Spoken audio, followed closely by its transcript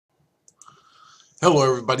Hello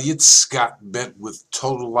everybody, it's Scott Bent with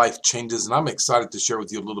Total Life Changes, and I'm excited to share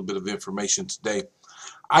with you a little bit of information today.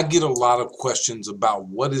 I get a lot of questions about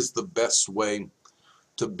what is the best way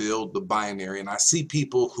to build the binary, and I see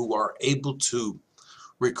people who are able to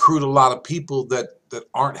recruit a lot of people that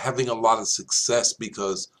aren't having a lot of success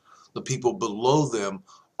because the people below them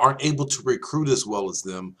aren't able to recruit as well as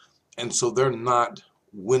them, and so they're not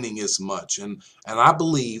winning as much. And I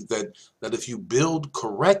believe that if you build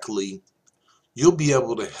correctly, you'll be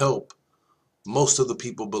able to help most of the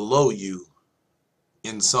people below you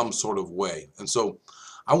in some sort of way. And so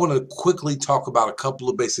I want to quickly talk about a couple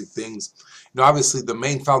of basic things. Obviously the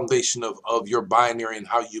main foundation of your binary and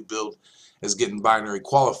how you build is getting binary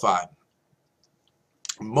qualified.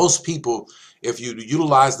 Most people, if you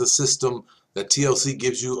utilize the system that TLC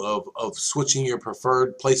gives you of switching your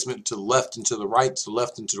preferred placement to the left and to the right, to the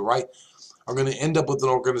left and to the right, are going to end up with an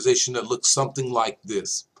organization that looks something like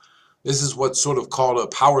this. This is what's sort of called a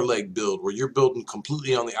power leg build, where you're building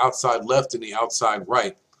completely on the outside left and the outside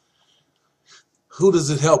right. Who does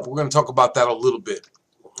it help? We're going to talk about that a little bit.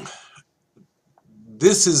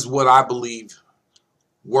 This is what I believe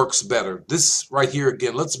works better. This right here,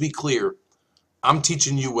 again, let's be clear. I'm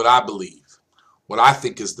teaching you what I believe, what I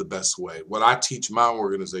think is the best way, what I teach my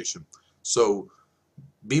organization. So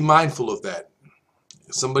be mindful of that.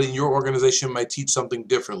 Somebody in your organization may teach something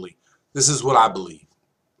differently. This is what I believe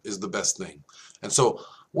is the best thing. And so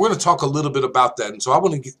we're going to talk a little bit about that. And so I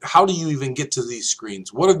want to get, how do you even get to these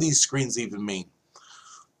screens? What do these screens even mean?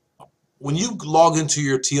 When you log into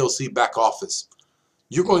your TLC back office,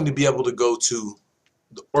 you're going to be able to go to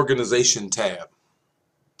the organization tab.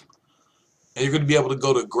 And you're going to be able to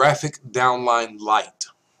go to graphic downline light.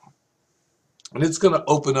 And it's going to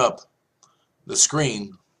open up the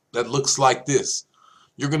screen that looks like this.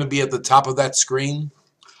 You're going to be at the top of that screen.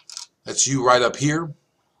 That's you right up here.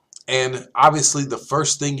 And obviously the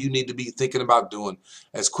first thing you need to be thinking about doing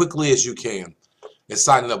as quickly as you can is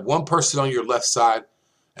signing up one person on your left side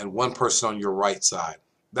and one person on your right side.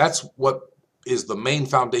 That's what is the main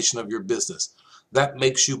foundation of your business. That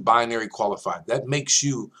makes you binary qualified. That makes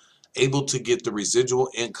you able to get the residual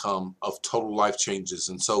income of Total Life Changes.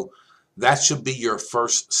 And so that should be your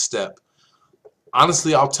first step.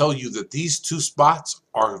 Honestly, I'll tell you that these two spots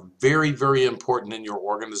are very, very important in your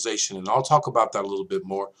organization, and I'll talk about that a little bit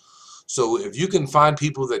more. So if you can find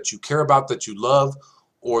people that you care about, that you love,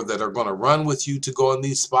 or that are going to run with you to go in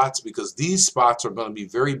these spots, because these spots are going to be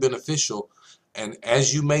very beneficial. And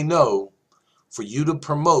as you may know, for you to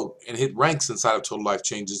promote and hit ranks inside of Total Life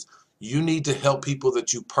Changes, you need to help people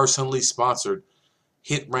that you personally sponsored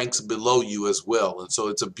hit ranks below you as well. And so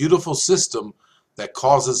it's a beautiful system that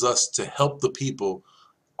causes us to help the people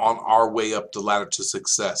on our way up the ladder to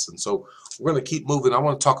success. And so we're going to keep moving. I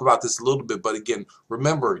want to talk about this a little bit, but again,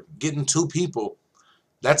 remember, getting two people,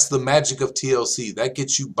 that's the magic of TLC. That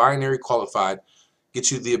gets you binary qualified,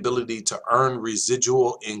 gets you the ability to earn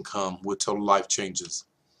residual income with Total Life Changes.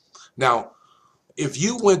 Now, if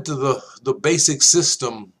you went to the basic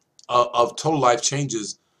system of Total Life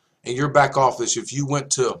Changes in your back office, if you went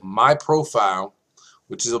to My Profile,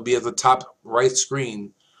 which will be at the top right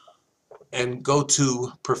screen, and go to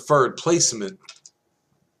Preferred Placement,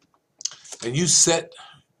 and you set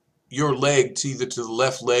your leg to either to the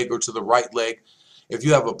left leg or to the right leg. If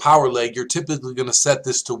you have a power leg, you're typically going to set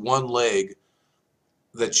this to one leg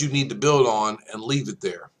that you need to build on and leave it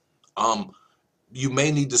there. You may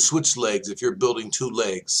need to switch legs if you're building two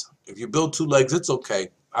legs. If you build two legs, it's okay.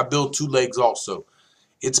 I build two legs also.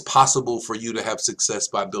 It's possible for you to have success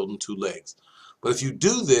by building two legs. But if you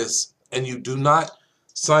do this and you do not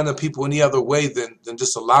sign up people any other way than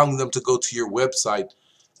just allowing them to go to your website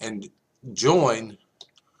and join,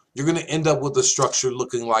 you're going to end up with a structure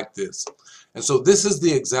looking like this. And so this is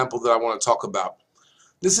the example that I want to talk about.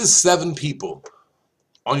 This is 7 people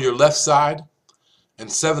on your left side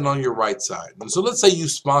and 7 on your right side. And so let's say you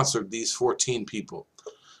sponsored these 14 people.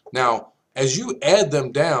 Now, as you add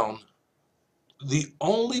them down, the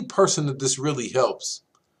only person that this really helps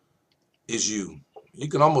is you. You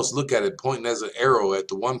can almost look at it pointing as an arrow at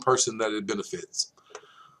the one person that it benefits.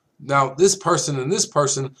 Now, this person and this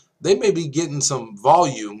person, they may be getting some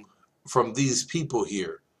volume from these people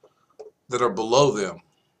here that are below them,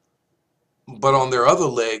 but on their other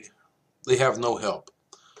leg, they have no help.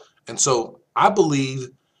 And so I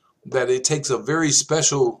believe that it takes a very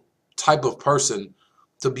special type of person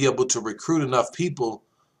to be able to recruit enough people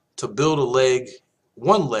to build a leg,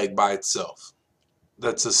 one leg by itself,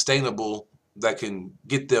 that's sustainable, that can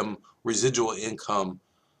get them residual income,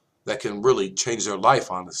 that can really change their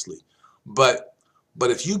life, honestly. But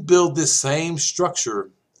if you build this same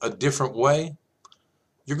structure a different way,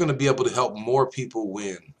 you're going to be able to help more people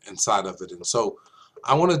win inside of it. And so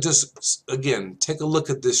I want to just, again, take a look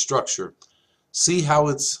at this structure. See how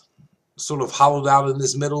it's sort of hollowed out in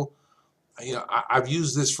this middle? You know, I've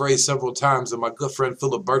used this phrase several times, and my good friend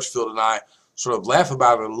Philip Birchfield and I sort of laugh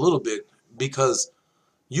about it a little bit, because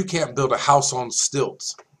you can't build a house on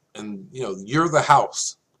stilts. And, you know, you're the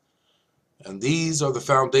house. And these are the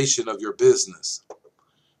foundation of your business.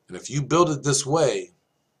 And if you build it this way,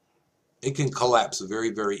 it can collapse very,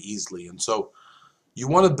 very easily. And so you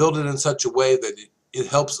want to build it in such a way that it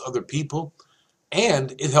helps other people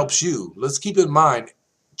and it helps you. Let's keep in mind,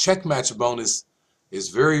 check match bonus is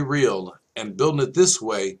very real. And building it this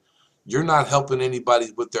way, you're not helping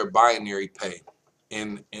anybody with their binary pay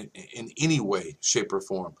in any way, shape, or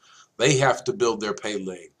form. They have to build their pay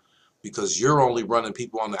leg, because you're only running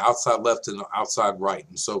people on the outside left and the outside right.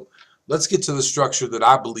 And so let's get to the structure that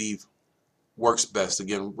I believe works best.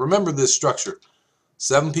 Again, remember this structure: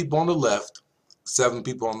 7 people on the left, 7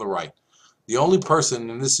 people on the right. The only person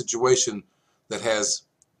in this situation that has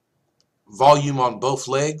volume on both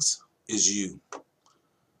legs is you.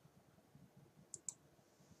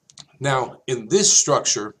 Now, in this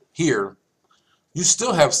structure here, you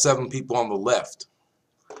still have 7 people on the left,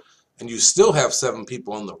 and you still have 7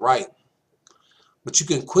 people on the right, but you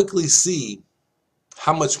can quickly see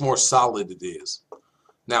how much more solid it is.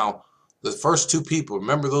 Now, the first 2 people,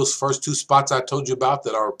 remember those first 2 spots I told you about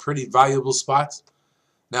that are pretty valuable spots?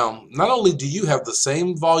 Now, not only do you have the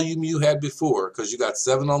same volume you had before, because you got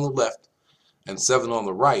 7 on the left and 7 on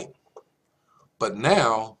the right, but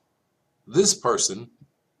now this person,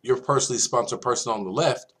 your personally sponsored person on the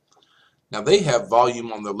left, now they have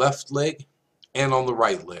volume on the left leg and on the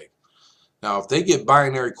right leg. Now, if they get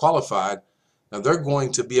binary qualified, now they're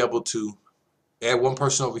going to be able to add 1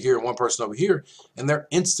 person over here and 1 person over here, and they're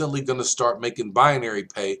instantly going to start making binary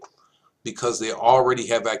pay because they already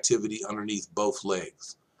have activity underneath both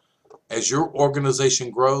legs. As your organization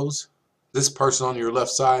grows, this person on your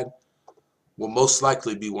left side will most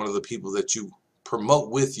likely be one of the people that you promote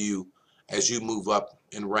with you as you move up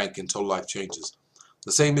in rank in Total Life Changes.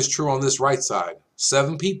 The same is true on this right side.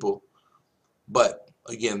 7 people, but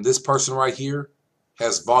again, this person right here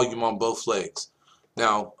has volume on both legs.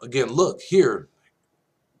 Now, again, look here,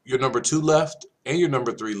 your number 2 left and your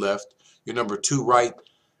number 3 left, your number 2 right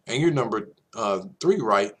and your number 3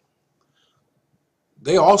 right,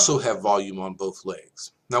 they also have volume on both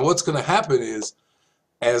legs. Now, what's going to happen is,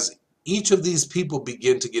 as each of these people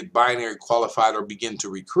begin to get binary qualified or begin to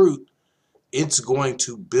recruit, it's going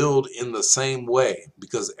to build in the same way,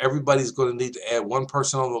 because everybody's going to need to add 1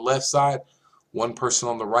 person on the left side, 1 person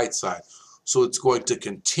on the right side. So it's going to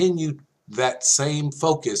continue that same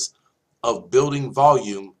focus of building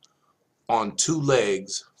volume on 2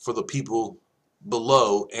 legs for the people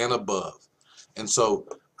below and above. And so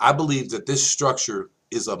I believe that this structure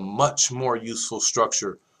is a much more useful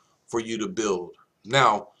structure for you to build.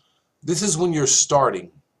 Now, this is when you're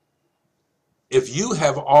starting. If you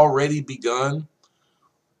have already begun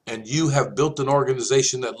and you have built an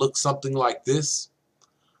organization that looks something like this,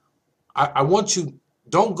 I want you,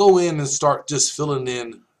 don't go in and start just filling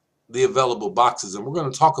in the available boxes. And we're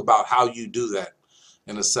going to talk about how you do that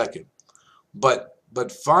in a second. But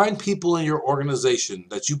find people in your organization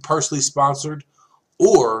that you personally sponsored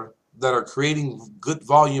or that are creating good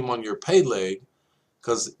volume on your pay leg,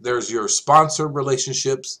 because there's your sponsor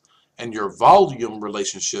relationships and your volume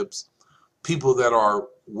relationships, people that are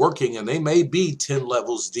working, and they may be 10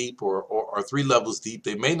 levels deep or 3 levels deep.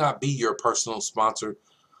 They may not be your personal sponsor,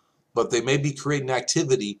 but they may be creating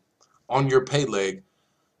activity on your pay leg.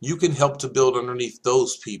 You can help to build underneath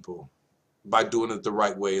those people by doing it the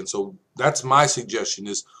right way. And so that's my suggestion,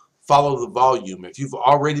 is follow the volume. If you've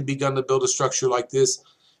already begun to build a structure like this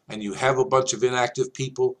and you have a bunch of inactive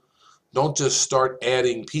people, don't just start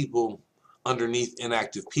adding people underneath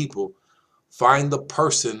inactive people. Find the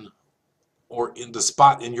person or in the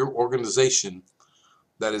spot in your organization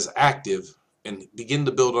that is active and begin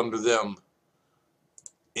to build under them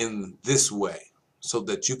in this way, so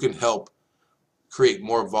that you can help create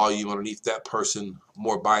more volume underneath that person,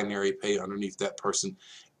 more binary pay underneath that person,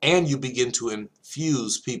 and you begin to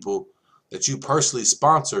infuse people that you personally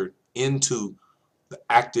sponsored into the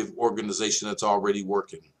active organization that's already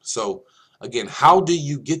working. So again, how do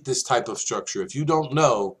you get this type of structure? If you don't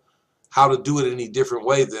know how to do it any different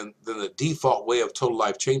way than the default way of Total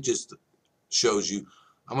Life Changes shows you,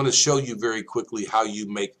 I'm going to show you very quickly how you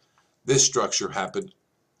make this structure happen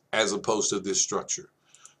as opposed to this structure.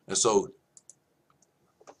 And so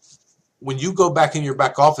when you go back in your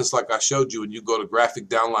back office, like I showed you, and you go to graphic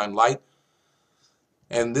downline light,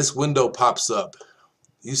 and this window pops up,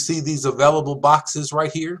 You see these available boxes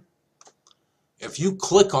right here? If you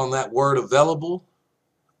click on that word available,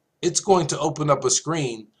 it's going to open up a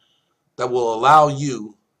screen that will allow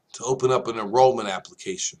you to open up an enrollment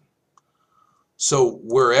application. So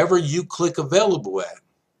wherever you click available at,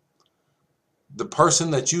 the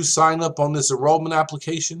person that you sign up on this enrollment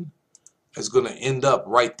application is going to end up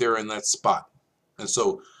right there in that spot. And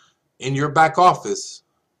so in your back office,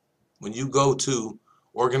 when you go to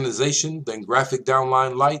organization, then graphic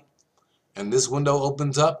downline light, and this window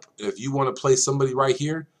opens up, if you want to place somebody right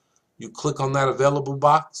here, you click on that available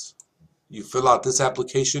box, you fill out this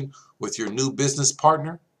application with your new business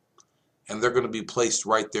partner, and they're going to be placed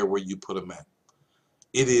right there where you put them at.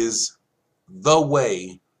 It is the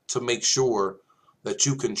way to make sure that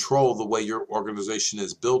you control the way your organization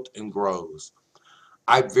is built and grows.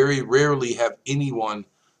 I very rarely have anyone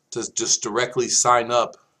to just directly sign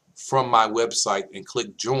up from my website and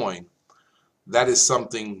click join. That is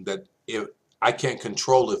something that if I can't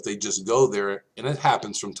control if they just go there, and it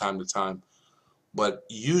happens from time to time, but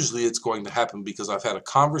usually it's going to happen because I've had a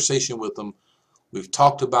conversation with them. We've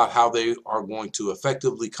talked about how they are going to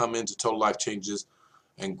effectively come into Total Life Changes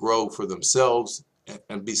and grow for themselves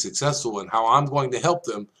and be successful, and how I'm going to help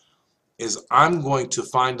them is I'm going to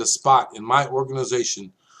find a spot in my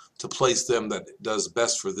organization to place them that does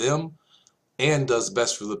best for them and does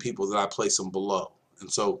best for the people that I place them below.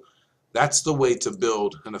 And so that's the way to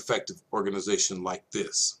build an effective organization like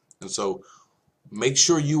this. And so make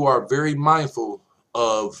sure you are very mindful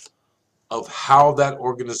of how that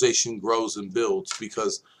organization grows and builds,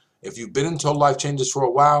 because if you've been in Total Life Changes for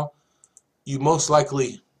a while, you most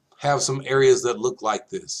likely have some areas that look like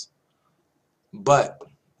this. But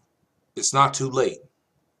it's not too late.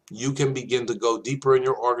 You can begin to go deeper in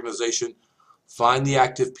your organization, find the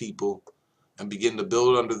active people, and begin to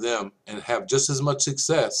build under them and have just as much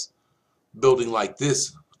success building like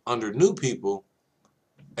this under new people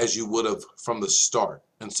as you would have from the start.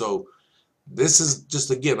 And so this is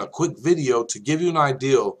just, again, a quick video to give you an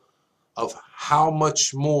idea of how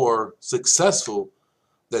much more successful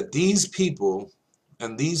that these people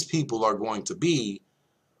and these people are going to be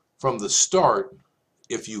from the start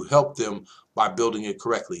if you help them by building it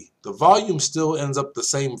correctly. The volume still ends up the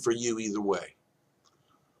same for you either way,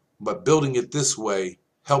 but building it this way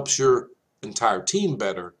helps your entire team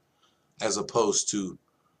better, as opposed to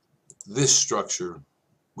this structure,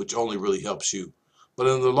 which only really helps you. But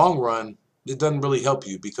in the long run, it doesn't really help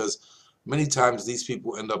you, because many times these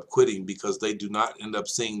people end up quitting because they do not end up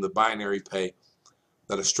seeing the binary pay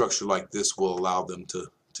that a structure like this will allow them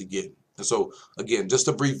to get. And so again, just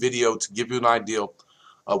a brief video to give you an idea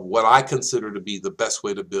of what I consider to be the best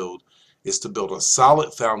way to build, is to build a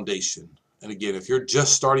solid foundation. And again, if you're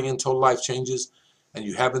just starting in Total Life Changes and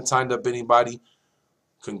you haven't signed up anybody,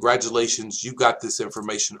 congratulations, you got this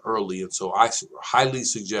information early. And so I highly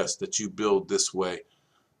suggest that you build this way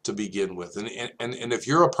to begin with. And if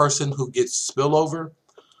you're a person who gets spillover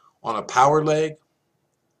on a power leg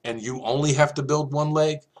and you only have to build one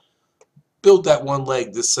leg, build that one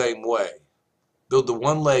leg the same way. Build the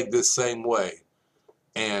one leg this same way,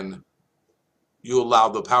 and you allow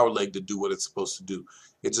the power leg to do what it's supposed to do.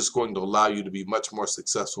 It's just going to allow you to be much more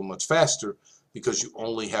successful, much faster, because you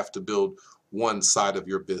only have to build one side of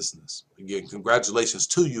your business. Again, congratulations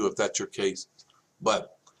to you if that's your case.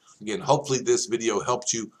 But again, hopefully this video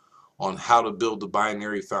helped you on how to build the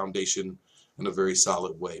binary foundation in a very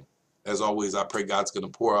solid way. As always, I pray God's going to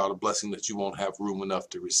pour out a blessing that you won't have room enough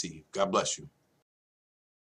to receive. God bless you.